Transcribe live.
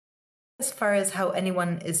As far as how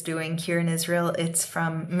anyone is doing here in Israel, it's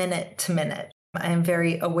from minute to minute. I am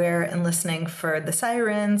very aware and listening for the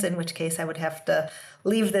sirens, in which case I would have to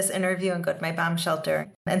leave this interview and go to my bomb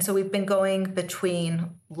shelter. And so we've been going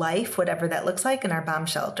between life, whatever that looks like, and our bomb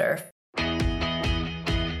shelter.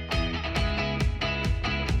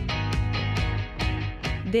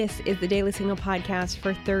 This is the Daily Signal podcast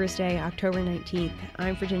for Thursday, October 19th.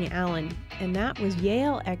 I'm Virginia Allen, and that was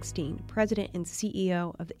Yael Eckstein, President and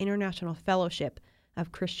CEO of the International Fellowship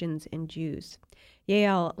of Christians and Jews.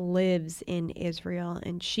 Yael lives in Israel,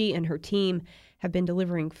 and she and her team have been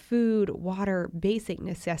delivering food, water, basic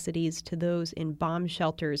necessities to those in bomb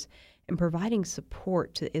shelters and providing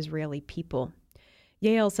support to the Israeli people.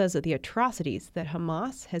 Yael says that the atrocities that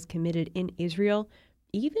Hamas has committed in Israel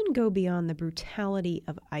even go beyond the brutality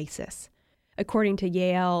of ISIS. According to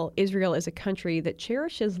Yael, Israel is a country that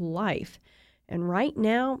cherishes life, and right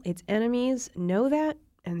now its enemies know that,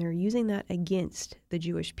 and they're using that against the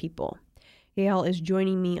Jewish people. Yael is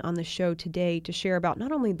joining me on the show today to share about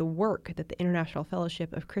not only the work that the International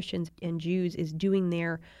Fellowship of Christians and Jews is doing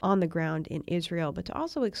there on the ground in Israel, but to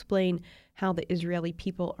also explain how the Israeli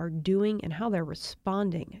people are doing and how they're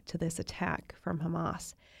responding to this attack from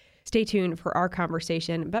Hamas. Stay tuned for our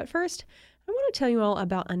conversation. But first, I want to tell you all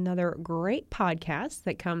about another great podcast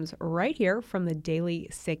that comes right here from the Daily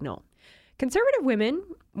Signal. Conservative women,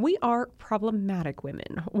 we are problematic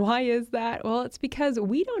women. Why is that? Well, it's because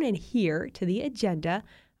we don't adhere to the agenda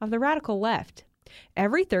of the radical left.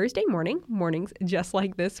 Every Thursday mornings just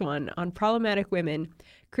like this one, on Problematic Women,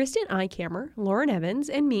 Kristen Eichhammer, Lauren Evans,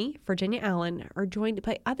 and me, Virginia Allen, are joined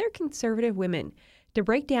by other conservative women to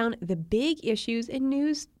break down the big issues and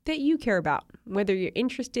news that you care about. Whether you're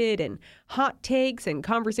interested in hot takes and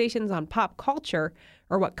conversations on pop culture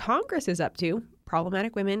or what Congress is up to,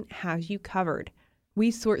 Problematic Women has you covered. We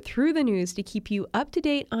sort through the news to keep you up to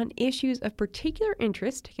date on issues of particular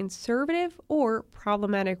interest to conservative or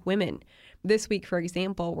problematic women. This week, for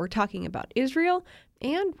example, we're talking about Israel,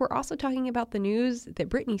 and we're also talking about the news that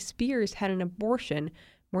Britney Spears had an abortion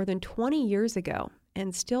more than 20 years ago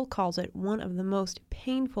and still calls it one of the most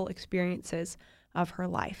painful experiences of her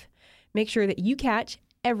life. Make sure that you catch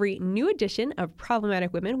every new edition of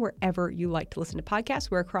Problematic Women wherever you like to listen to podcasts.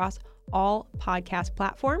 We're across all podcast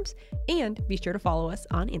platforms, and be sure to follow us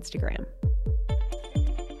on Instagram.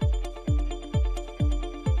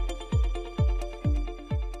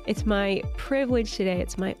 It's my privilege today,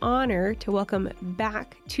 it's my honor to welcome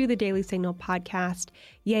back to the Daily Signal podcast,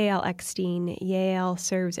 Yael Eckstein. Yael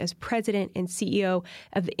serves as President and CEO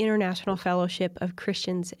of the International Fellowship of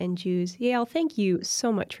Christians and Jews. Yael, thank you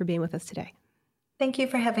so much for being with us today. Thank you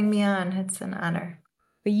for having me on. It's an honor.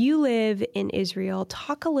 You live in Israel.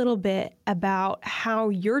 Talk a little bit about how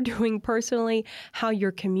you're doing personally, how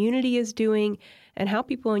your community is doing, and how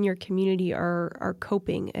people in your community are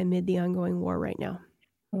coping amid the ongoing war right now.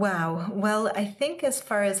 Wow. Well, I think as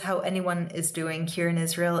far as how anyone is doing here in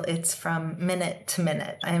Israel, it's from minute to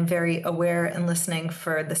minute. I am very aware and listening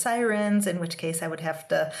for the sirens, in which case I would have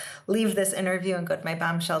to leave this interview and go to my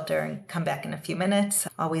bomb shelter and come back in a few minutes.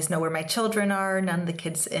 Always know where my children are. None of the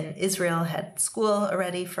kids in Israel had school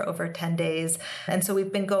already for over 10 days. And so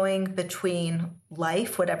we've been going between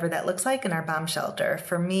life, whatever that looks like, in our bomb shelter.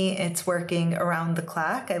 For me, it's working around the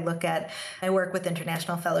clock. I work with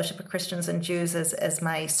International Fellowship of Christians and Jews as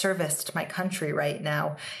my service to my country right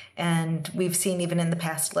now. And we've seen even in the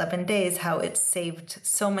past 11 days how it's saved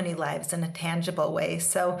so many lives in a tangible way.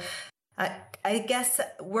 So I guess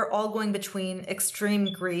we're all going between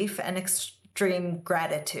extreme grief and extreme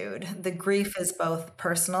gratitude. The grief is both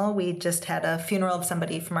personal. We just had a funeral of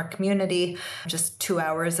somebody from our community just 2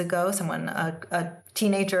 hours ago, a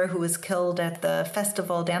teenager who was killed at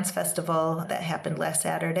the dance festival that happened last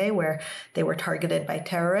Saturday, where they were targeted by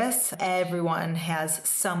terrorists. Everyone has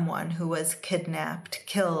someone who was kidnapped,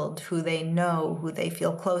 killed, who they know, who they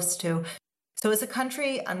feel close to. So as a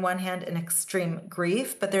country, on one hand, an extreme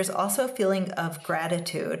grief, but there's also a feeling of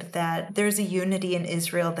gratitude that there's a unity in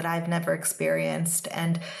Israel that I've never experienced,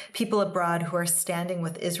 and people abroad who are standing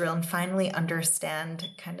with Israel and finally understand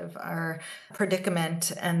kind of our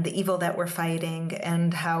predicament and the evil that we're fighting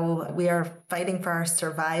and how we are fighting for our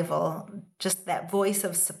survival. Just that voice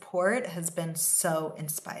of support has been so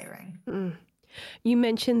inspiring. You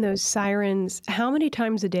mentioned those sirens. How many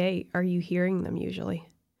times a day are you hearing them usually?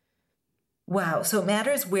 Wow. So it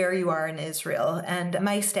matters where you are in Israel. And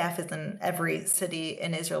my staff is in every city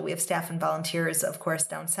in Israel. We have staff and volunteers, of course,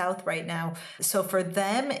 down south right now. So for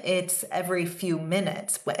them, it's every few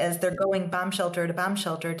minutes. As they're going bomb shelter to bomb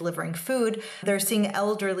shelter delivering food, they're seeing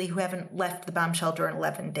elderly who haven't left the bomb shelter in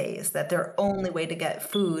 11 days, that their only way to get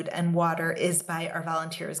food and water is by our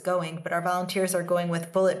volunteers going. But our volunteers are going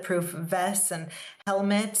with bulletproof vests and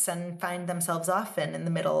helmets and find themselves often in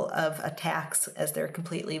the middle of attacks as they're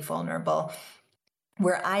completely vulnerable.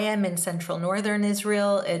 Where I am in central northern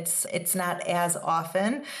Israel, it's not as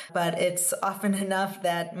often, but it's often enough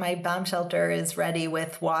that my bomb shelter is ready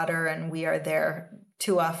with water and we are there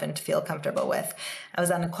too often to feel comfortable with. I was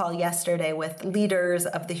on a call yesterday with leaders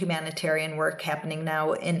of the humanitarian work happening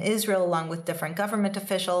now in Israel, along with different government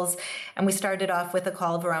officials. And we started off with a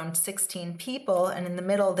call of around 16 people. And in the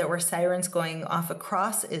middle, there were sirens going off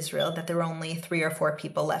across Israel that there were only 3 or 4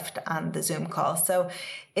 people left on the Zoom call. So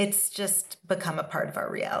it's just become a part of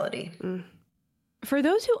our reality. For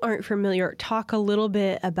those who aren't familiar, talk a little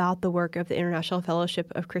bit about the work of the International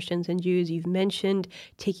Fellowship of Christians and Jews. You've mentioned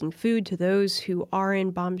taking food to those who are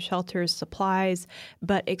in bomb shelters, supplies,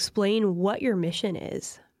 but explain what your mission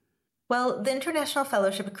is. Well, the International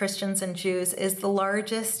Fellowship of Christians and Jews is the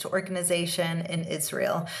largest organization in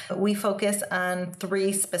Israel. We focus on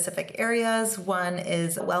 3 specific areas. One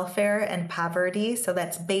is welfare and poverty. So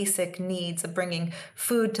that's basic needs of bringing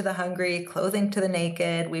food to the hungry, clothing to the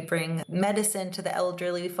naked. We bring medicine to the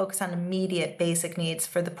elderly. We focus on immediate basic needs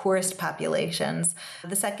for the poorest populations.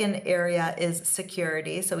 The second area is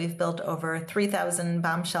security. So we've built over 3,000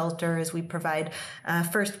 bomb shelters. We provide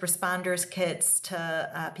first responders kits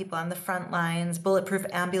to people on the front lines, bulletproof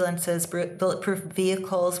ambulances, bulletproof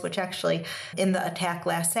vehicles, which actually in the attack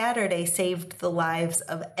last Saturday saved the lives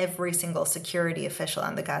of every single security official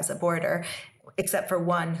on the Gaza border, except for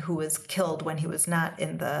one who was killed when he was not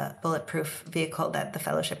in the bulletproof vehicle that the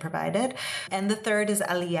fellowship provided. And the third is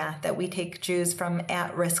Aliyah, that we take Jews from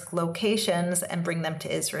at-risk locations and bring them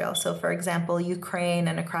to Israel. So for example, Ukraine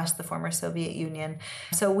and across the former Soviet Union.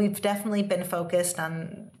 So we've definitely been focused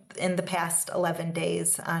on in the past 11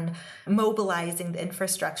 days on mobilizing the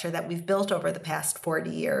infrastructure that we've built over the past 40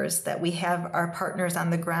 years, that we have our partners on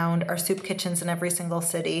the ground, our soup kitchens in every single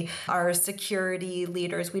city, our security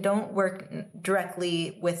leaders. We don't work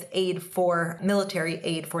directly with military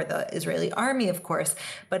aid for the Israeli army, of course,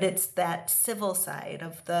 but it's that civil side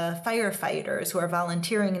of the firefighters who are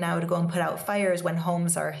volunteering now to go and put out fires when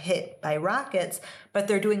homes are hit by rockets, but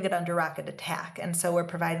they're doing it under rocket attack. And so we're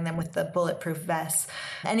providing them with the bulletproof vests.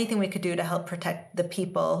 Anything we could do to help protect the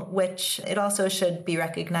people, which it also should be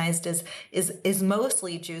recognized is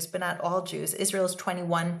mostly Jews, but not all Jews. Israel is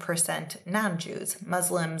 21% non-Jews,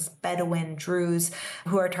 Muslims, Bedouin, Druze,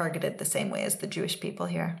 who are targeted the same way as the Jewish people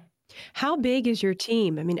here. How big is your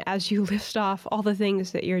team? I mean, as you list off all the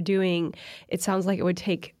things that you're doing, it sounds like it would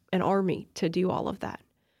take an army to do all of that.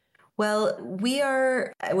 Well, we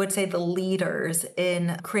are, I would say, the leaders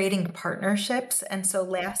in creating partnerships. And so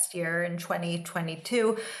last year in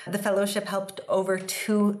 2022, the fellowship helped over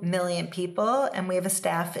 2 million people. And we have a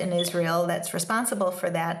staff in Israel that's responsible for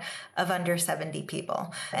that of under 70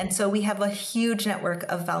 people. And so we have a huge network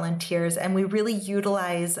of volunteers, and we really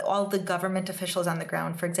utilize all the government officials on the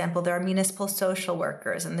ground. For example, there are municipal social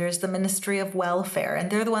workers, and there's the Ministry of Welfare, and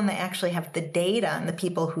they're the one that actually have the data on the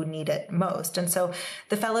people who need it most. And so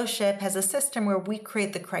the fellowship has a system where we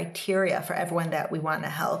create the criteria for everyone that we want to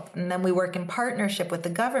help. And then we work in partnership with the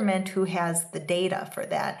government who has the data for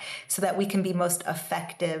that so that we can be most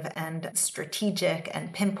effective and strategic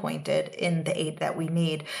and pinpointed in the aid that we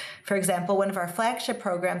need. For example, one of our flagship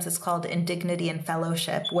programs is called Indignity and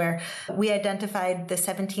Fellowship, where we identified the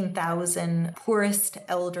 17,000 poorest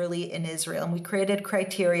elderly in Israel. And we created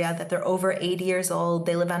criteria that they're over 80 years old,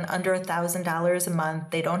 they live on under $1,000 a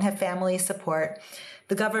month, they don't have family support.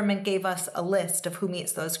 The government gave us a list of who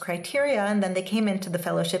meets those criteria, and then they came into the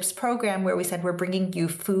fellowships program where we said, we're bringing you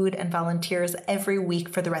food and volunteers every week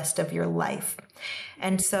for the rest of your life.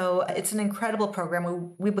 And so it's an incredible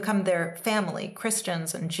program. We become their family.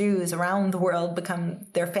 Christians and Jews around the world become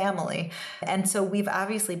their family. And so we've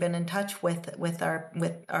obviously been in touch with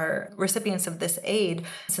our recipients of this aid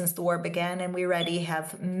since the war began, and we already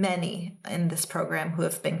have many in this program who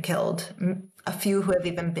have been killed, a few who have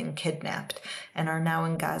even been kidnapped and are now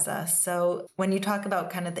in Gaza. So when you talk about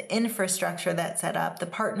kind of the infrastructure that's set up, the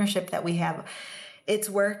partnership that we have, it's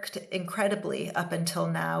worked incredibly up until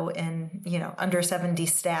now in, under 70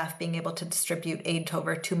 staff being able to distribute aid to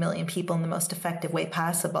over 2 million people in the most effective way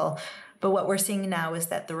possible. But what we're seeing now is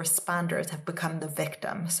that the responders have become the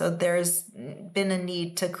victim. So there's been a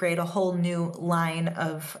need to create a whole new line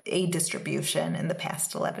of aid distribution in the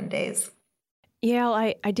past 11 days. Yeah,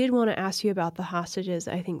 I did want to ask you about the hostages.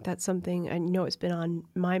 I think that's something I know it's been on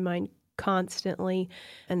my mind constantly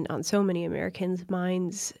and on so many Americans'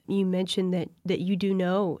 minds. You mentioned that you do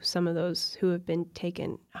know some of those who have been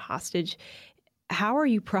taken hostage. How are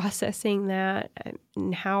you processing that?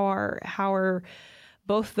 And how are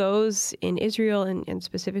both those in Israel and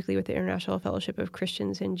specifically with the International Fellowship of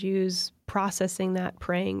Christians and Jews processing that,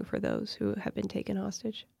 praying for those who have been taken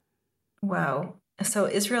hostage? Wow. So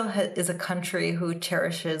Israel is a country who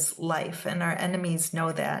cherishes life, and our enemies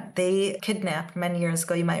know that. They kidnapped many years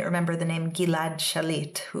ago, you might remember the name Gilad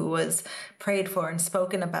Shalit, who was prayed for and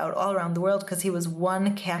spoken about all around the world because he was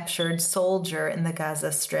one captured soldier in the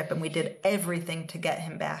Gaza Strip, and we did everything to get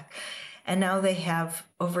him back. And now they have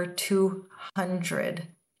over 200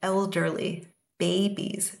 elderly,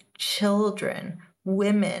 babies, children,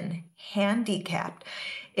 women, handicapped.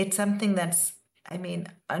 It's something that's, I mean,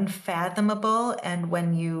 unfathomable. And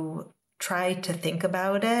when you try to think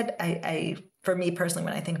about it, for me personally,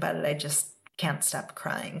 when I think about it, I just can't stop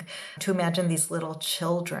crying. To imagine these little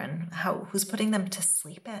children, who's putting them to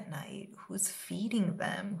sleep at night? Who's feeding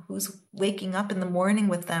them? Who's waking up in the morning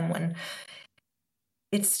with them when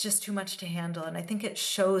it's just too much to handle? And I think it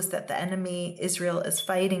shows that the enemy Israel is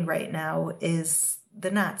fighting right now is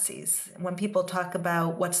the Nazis. When people talk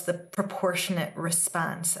about what's the proportionate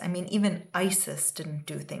response, I mean, even ISIS didn't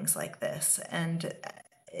do things like this. And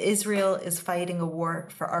Israel is fighting a war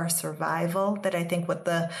for our survival that I think what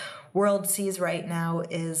the world sees right now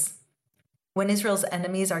is when Israel's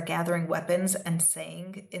enemies are gathering weapons and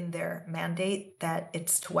saying in their mandate that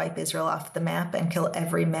it's to wipe Israel off the map and kill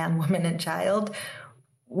every man, woman, and child,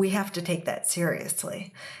 we have to take that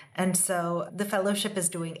seriously. And so the fellowship is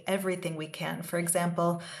doing everything we can. For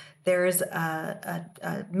example, there's a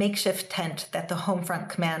makeshift tent that the Homefront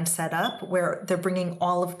Command set up where they're bringing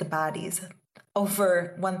all of the bodies.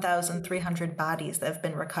 Over 1,300 bodies that have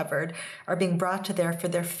been recovered are being brought to there for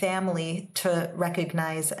their family to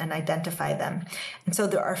recognize and identify them. And so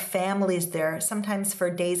there are families there, sometimes for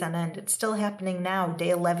days on end. It's still happening now,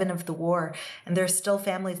 day 11 of the war, and there's still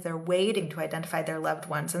families there waiting to identify their loved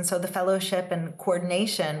ones. And so the fellowship and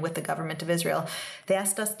coordination with the government of Israel, they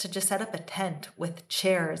asked us to just set up a tent with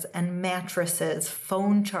chairs and mattresses,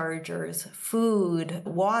 phone chargers, food,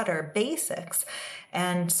 water, basics.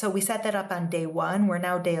 And so we set that up on day 1. We're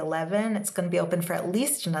now day 11. It's going to be open for at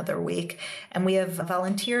least another week. And we have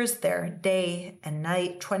volunteers there day and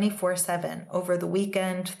night, 24/7, over the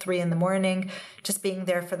weekend, 3 in the morning, just being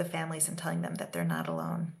there for the families and telling them that they're not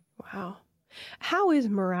alone. Wow. How is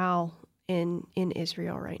morale in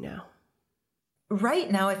Israel right now? Right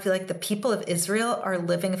now, I feel like the people of Israel are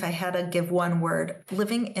living, if I had to give one word,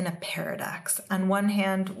 living in a paradox. On one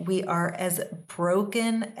hand, we are as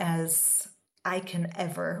broken as I can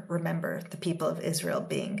ever remember the people of Israel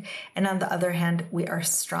being. And on the other hand, we are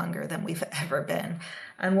stronger than we've ever been.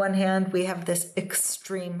 On one hand, we have this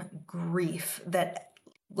extreme grief that,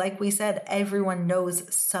 like we said, everyone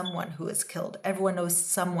knows someone who is killed. Everyone knows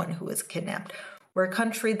someone who is kidnapped. We're a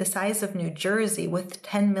country the size of New Jersey with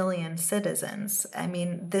 10 million citizens. I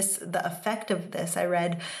mean, the effect of this, I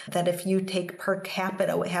read that if you take per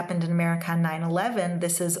capita what happened in America on 9/11,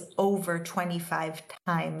 this is over 25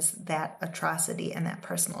 times that atrocity and that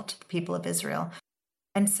personal to the people of Israel.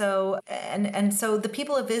 And so the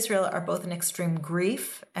people of Israel are both in extreme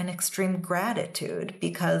grief and extreme gratitude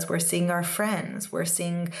because we're seeing our friends, we're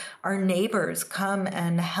seeing our neighbors come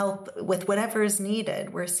and help with whatever is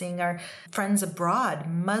needed. We're seeing our friends abroad,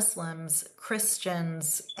 Muslims,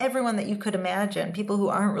 Christians, everyone that you could imagine, people who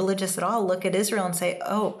aren't religious at all, look at Israel and say,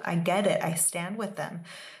 oh, I get it, I stand with them.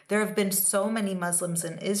 There have been so many Muslims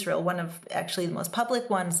in Israel. One of actually the most public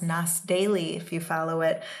ones, Nas Daily, if you follow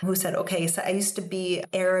it, who said, okay, so I used to be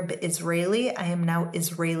Arab Israeli. I am now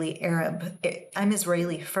Israeli Arab. I'm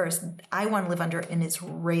Israeli first. I want to live under an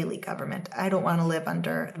Israeli government. I don't want to live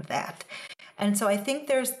under that. And so I think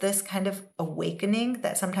there's this kind of awakening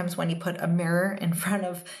that sometimes when you put a mirror in front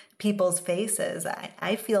of people's faces,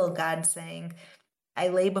 I feel God saying, I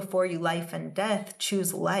lay before you life and death,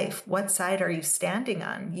 choose life. What side are you standing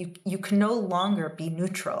on? You can no longer be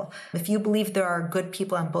neutral. If you believe there are good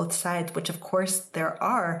people on both sides, which of course there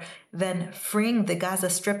are, then freeing the Gaza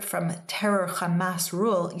Strip from terror Hamas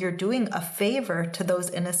rule, you're doing a favor to those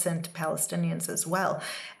innocent Palestinians as well.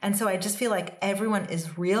 And so I just feel like everyone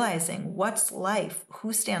is realizing what's life,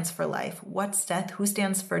 who stands for life, what's death, who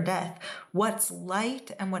stands for death, what's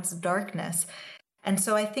light and what's darkness. And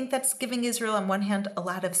so I think that's giving Israel, on one hand, a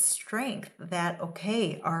lot of strength that,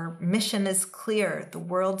 okay, our mission is clear, the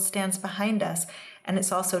world stands behind us. And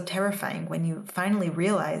it's also terrifying when you finally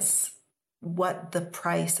realize what the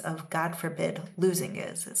price of, God forbid, losing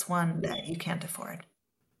is. It's one that you can't afford.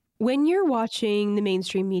 When you're watching the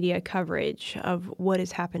mainstream media coverage of what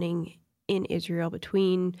is happening in Israel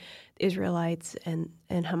between the Israelites and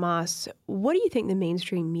Hamas, what do you think the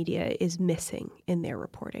mainstream media is missing in their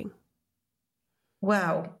reporting?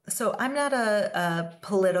 Wow. So I'm not a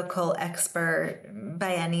political expert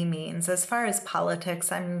by any means. As far as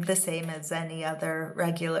politics, I'm the same as any other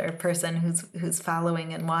regular person who's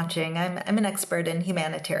following and watching. I'm an expert in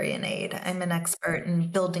humanitarian aid. I'm an expert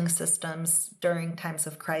in building systems during times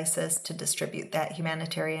of crisis to distribute that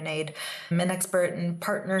humanitarian aid. I'm an expert in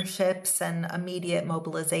partnerships and immediate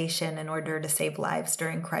mobilization in order to save lives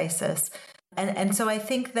during crisis. And so I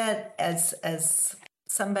think that as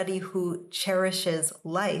somebody who cherishes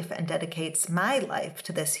life and dedicates my life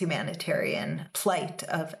to this humanitarian plight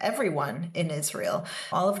of everyone in Israel,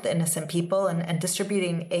 all of the innocent people, and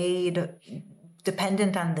distributing aid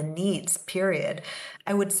dependent on the needs, period.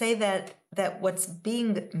 I would say that what's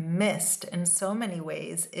being missed in so many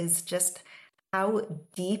ways is just how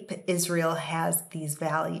deep Israel has these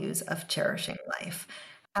values of cherishing life,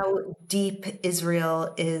 how deep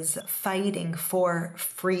Israel is fighting for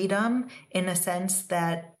freedom, in a sense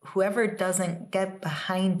that whoever doesn't get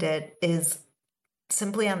behind it is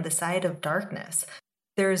simply on the side of darkness.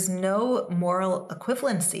 There's no moral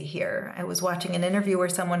equivalency here. I was watching an interview where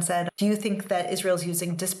someone said, "Do you think that Israel's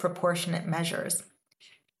using disproportionate measures?"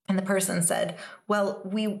 And the person said, "Well,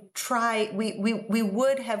 we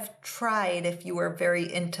would have tried, if you were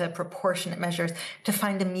very into proportionate measures, to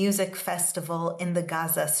find a music festival in the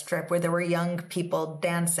Gaza Strip where there were young people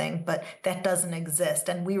dancing, but that doesn't exist.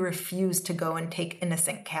 And we refuse to go and take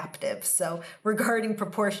innocent captives. So regarding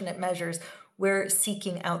proportionate measures, we're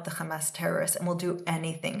seeking out the Hamas terrorists and we'll do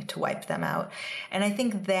anything to wipe them out." And I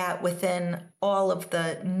think that within all of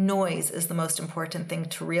the noise is the most important thing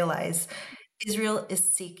to realize. Israel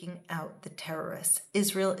is seeking out the terrorists.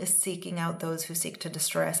 Israel is seeking out those who seek to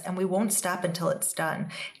destroy us, and we won't stop until it's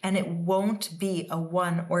done. And it won't be a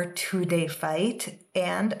 1 or 2 day fight.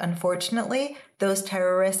 And unfortunately, those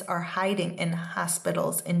terrorists are hiding in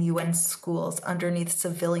hospitals, in UN schools, underneath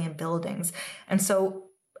civilian buildings. And so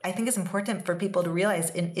I think it's important for people to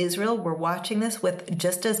realize in Israel, we're watching this with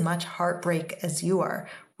just as much heartbreak as you are.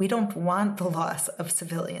 We don't want the loss of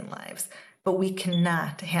civilian lives, but we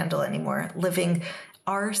cannot handle anymore living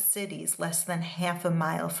our cities less than half a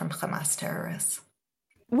mile from Hamas terrorists.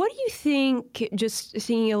 What do you think, just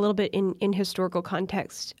seeing a little bit in historical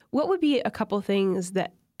context, what would be a couple things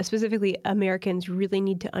that specifically Americans really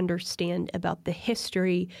need to understand about the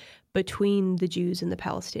history between the Jews and the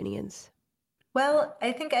Palestinians? Well,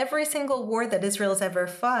 I think every single war that Israel's ever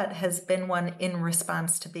fought has been one in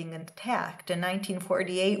response to being attacked. In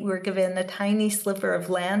 1948, we were given a tiny sliver of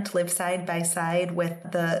land to live side by side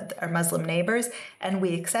with our Muslim neighbors, and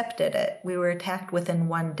we accepted it. We were attacked within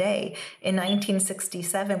 1 day. In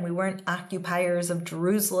 1967, we weren't occupiers of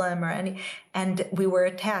Jerusalem and we were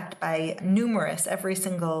attacked by every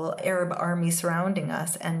single Arab army surrounding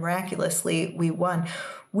us, and miraculously, we won.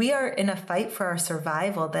 We are in a fight for our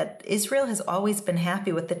survival that Israel has always been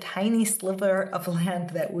happy with the tiny sliver of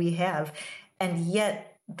land that we have. And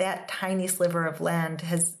yet that tiny sliver of land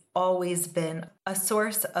has always been a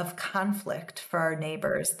source of conflict for our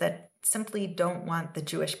neighbors that simply don't want the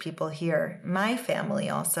Jewish people here. My family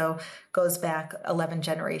also goes back 11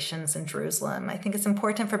 generations in Jerusalem. I think it's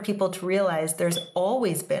important for people to realize there's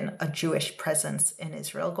always been a Jewish presence in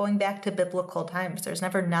Israel. Going back to biblical times, there's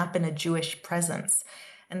never not been a Jewish presence.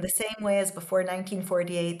 And the same way as before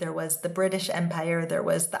 1948, there was the British Empire, there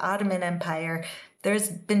was the Ottoman Empire. There's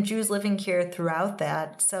been Jews living here throughout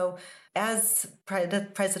that. So as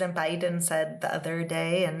President Biden said the other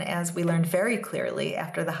day, and as we learned very clearly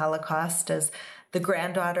after the Holocaust, as the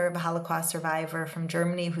granddaughter of a Holocaust survivor from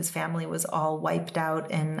Germany whose family was all wiped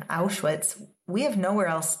out in Auschwitz, we have nowhere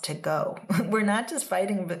else to go. We're not just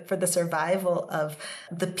fighting for the survival of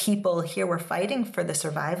the people here. We're fighting for the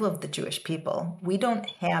survival of the Jewish people. We don't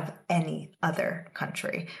have any other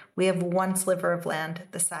country. We have one sliver of land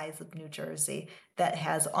the size of New Jersey that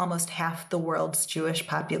has almost half the world's Jewish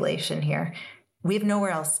population here. We have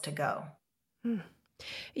nowhere else to go.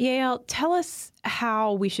 Yael, tell us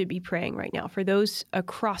how we should be praying right now for those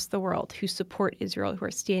across the world who support Israel, who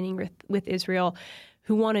are standing with Israel,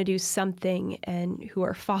 who want to do something and who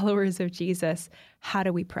are followers of Jesus. How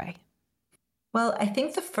do we pray? Well, I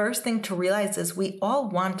think the first thing to realize is we all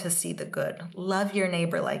want to see the good. Love your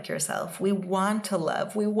neighbor like yourself. We want to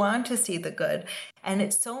love. We want to see the good. And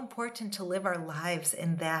it's so important to live our lives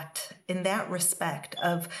in that respect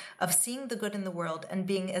of seeing the good in the world and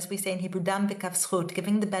being, as we say in Hebrew, dam b'kav zchut,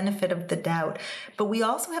 giving the benefit of the doubt. But we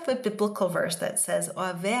also have a biblical verse that says,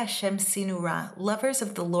 Ohavei Hashem sinu ra, lovers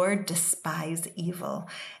of the Lord despise evil.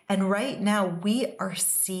 And right now we are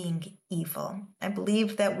seeing evil. I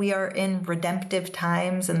believe that we are in redemptive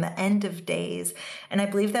times and the end of days. And I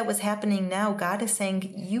believe that what's happening now, God is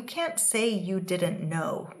saying, you can't say you didn't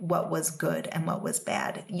know what was good and what was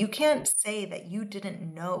bad. You can't say that you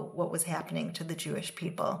didn't know what was happening to the Jewish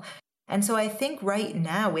people. And so I think right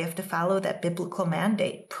now we have to follow that biblical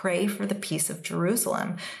mandate. Pray for the peace of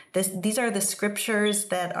Jerusalem. These are the scriptures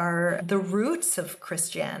that are the roots of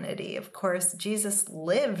Christianity. Of course, Jesus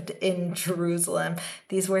lived in Jerusalem.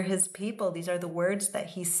 These were his people. These are the words that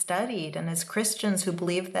he studied. And as Christians who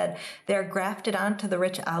believe that they're grafted onto the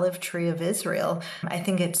rich olive tree of Israel, I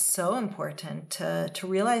think it's so important to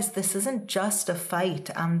realize this isn't just a fight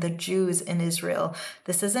on the Jews in Israel.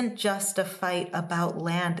 This isn't just a fight about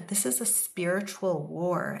land. This is a spiritual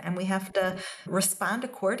war, and we have to respond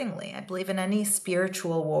accordingly. I believe in any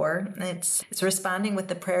spiritual war, it's responding with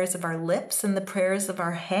the prayers of our lips and the prayers of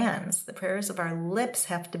our hands. The prayers of our lips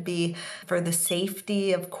have to be for the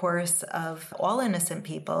safety, of course, of all innocent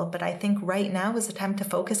people. But I think right now is a time to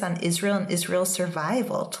focus on Israel and Israel's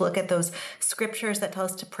survival, to look at those scriptures that tell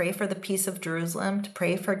us to pray for the peace of Jerusalem, to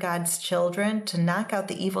pray for God's children, to knock out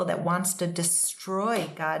the evil that wants to destroy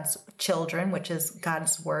God's children, which is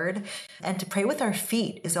God's word. And to pray with our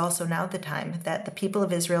feet is also now the time that the people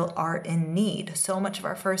of Israel are in need. So much of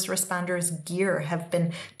our first responders' gear have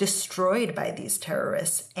been destroyed by these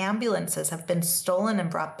terrorists. Ambulances have been stolen and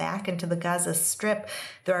brought back into the Gaza Strip.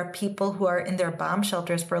 There are people who are in their bomb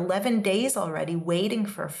shelters for 11 days already waiting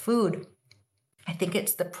for food. I think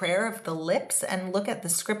it's the prayer of the lips, and look at the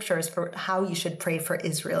scriptures for how you should pray for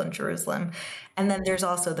Israel and Jerusalem. And then there's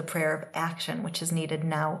also the prayer of action, which is needed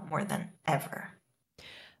now more than ever.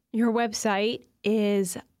 Your website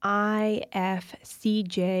is ifcj.org,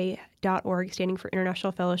 standing for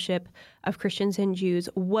International Fellowship of Christians and Jews.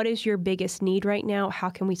 What is your biggest need right now? How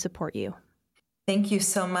can we support you? Thank you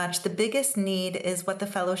so much. The biggest need is what the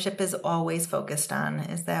fellowship is always focused on,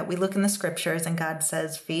 is that we look in the scriptures and God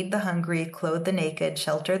says, feed the hungry, clothe the naked,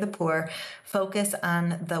 shelter the poor, focus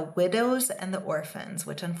on the widows and the orphans,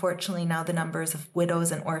 which unfortunately now the numbers of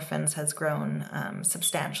widows and orphans has grown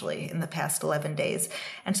substantially in the past 11 days.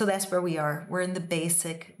 And so that's where we are. We're in the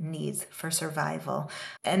basic needs for survival.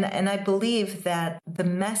 And I believe that the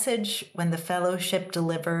message when the fellowship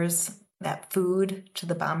delivers that food to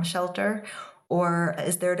the bomb shelter, or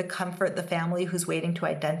is there to comfort the family who's waiting to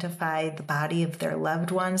identify the body of their loved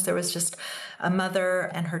ones? There was just a mother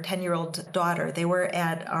and her 10-year-old daughter. They were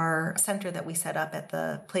at our center that we set up at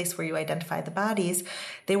the place where you identify the bodies.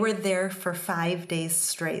 They were there for 5 days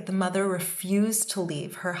straight. The mother refused to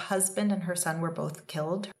leave. Her husband and her son were both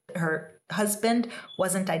killed. Her husband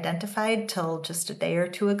wasn't identified till just a day or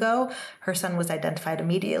two ago. Her son was identified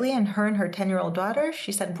immediately, and her 10-year-old daughter,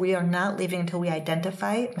 she said, we are not leaving until we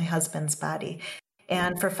identify my husband's body.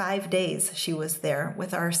 And for 5 days, she was there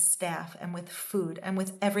with our staff and with food and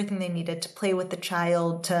with everything they needed to play with the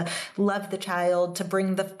child, to love the child, to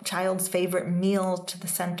bring the child's favorite meal to the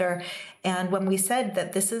center. And when we said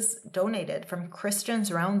that this is donated from Christians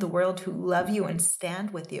around the world who love you and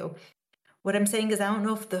stand with you, what I'm saying is I don't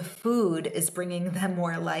know if the food is bringing them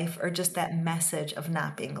more life or just that message of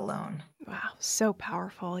not being alone. Wow, so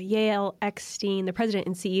powerful. Yael Eckstein, the president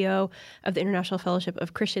and CEO of the International Fellowship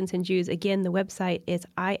of Christians and Jews. Again, the website is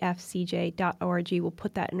ifcj.org. We'll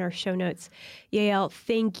put that in our show notes. Yael,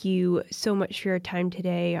 thank you so much for your time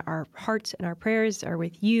today. Our hearts and our prayers are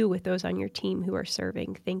with you, with those on your team who are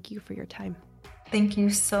serving. Thank you for your time. Thank you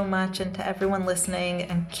so much. And to everyone listening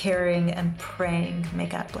and caring and praying, may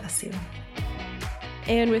God bless you.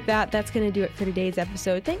 And with that, that's going to do it for today's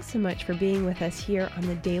episode. Thanks so much for being with us here on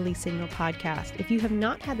the Daily Signal podcast. If you have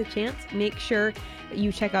not had the chance, make sure that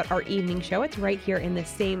you check out our evening show. It's right here in the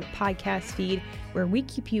same podcast feed where we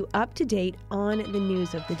keep you up to date on the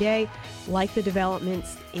news of the day, like the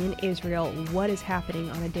developments in Israel, what is happening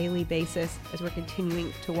on a daily basis as we're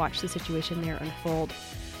continuing to watch the situation there unfold.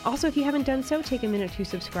 Also, if you haven't done so, take a minute to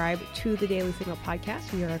subscribe to the Daily Signal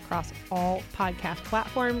podcast. We are across all podcast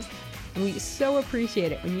platforms, and we so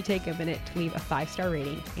appreciate it when you take a minute to leave a 5-star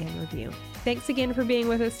rating and review. Thanks again for being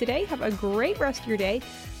with us today. Have a great rest of your day.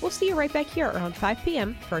 We'll see you right back here around 5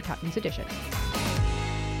 p.m. for our Top News Edition.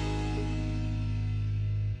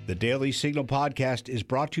 The Daily Signal podcast is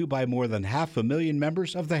brought to you by more than 500,000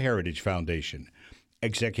 members of the Heritage Foundation.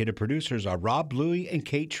 Executive producers are Rob Bluey and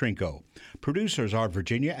Kate Trinko. Producers are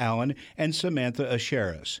Virginia Allen and Samantha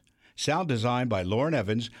Asheris. Sound design by Lauren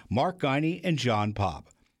Evans, Mark Guiney, and John Popp.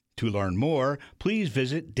 To learn more, please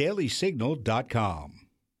visit dailysignal.com.